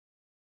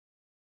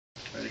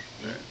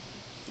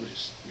We'll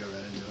just go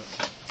right into it.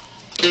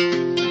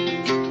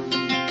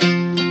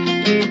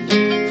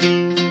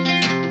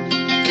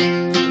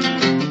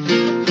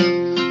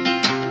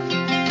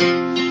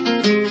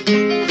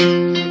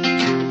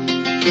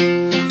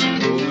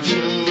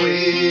 Ocean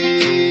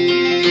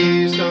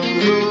waves come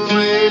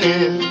rolling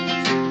in,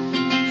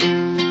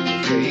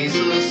 taste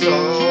of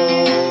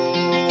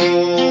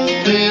salt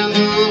in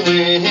the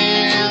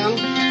wind,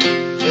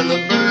 and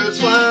the birds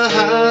fly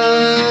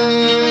high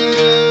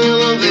in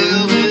the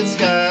velvet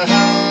sky,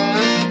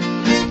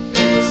 and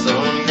the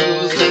sun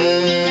goes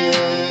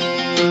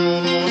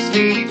down on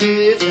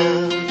sleepy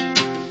town.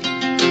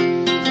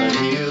 I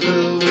hear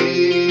the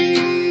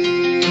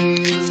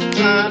waves, the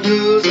tide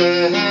goes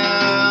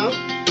out,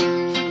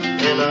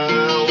 and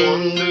I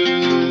wonder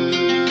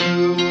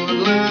what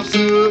life's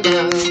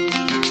about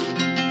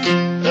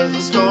as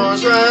the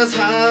stars rise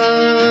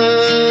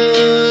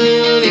high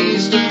in an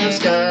eastern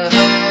sky.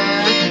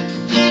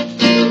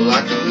 Feel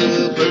like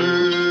a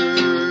bird,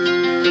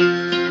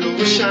 I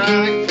wish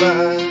I could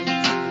fly.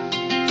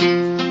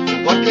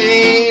 Why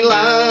can't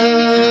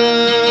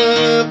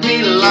life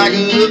be like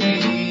a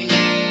beach?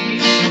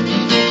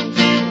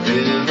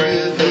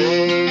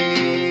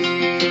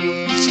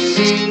 Everything's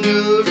in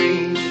your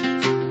reach.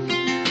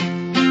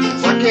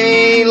 Why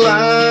can't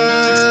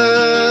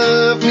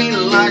life be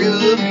like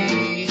a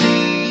beach?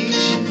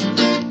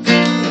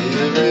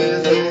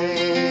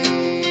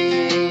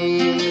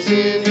 Everything's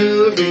in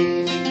your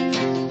reach.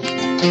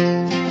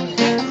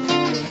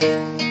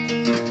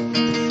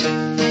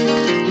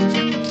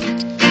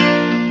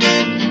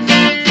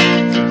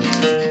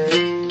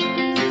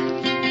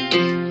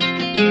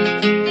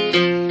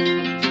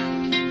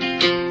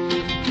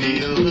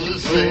 Feel the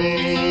sand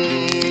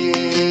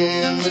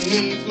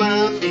beneath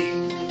my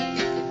feet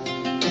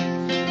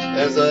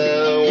as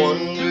I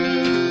wander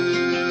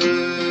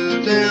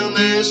down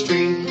that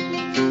street.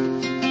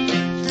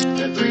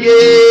 At 3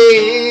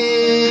 a.m.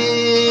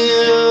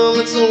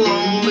 it's a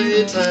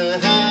lonely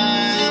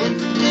time.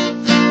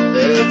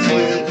 That's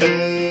when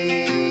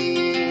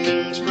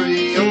things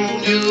prey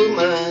on your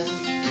mind.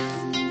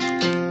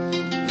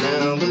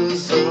 Now the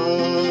sun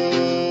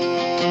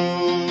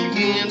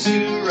begins to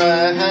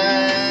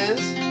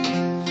rise.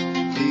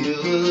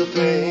 Feel the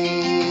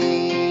pain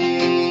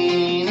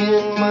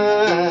in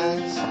my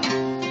eyes.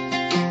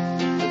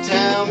 The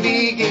town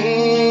begins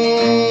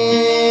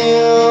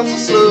to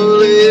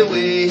slowly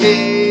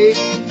wake.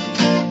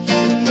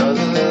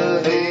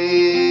 Another day,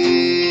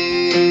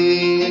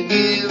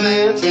 give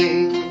and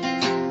take.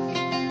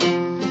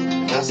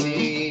 I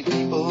see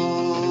people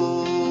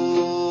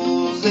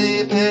as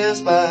they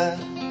pass by.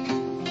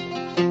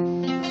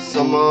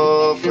 Some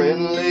are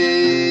friendly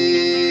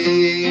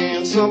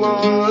and some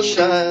are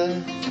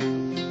shy.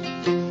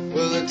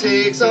 Well, it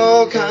takes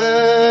all kinds,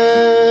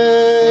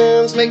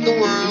 make the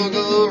world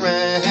go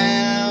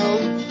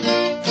round.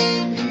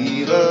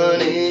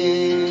 Even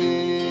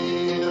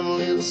in a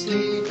little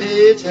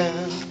sleepy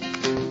town.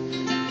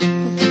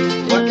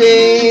 Why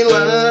can't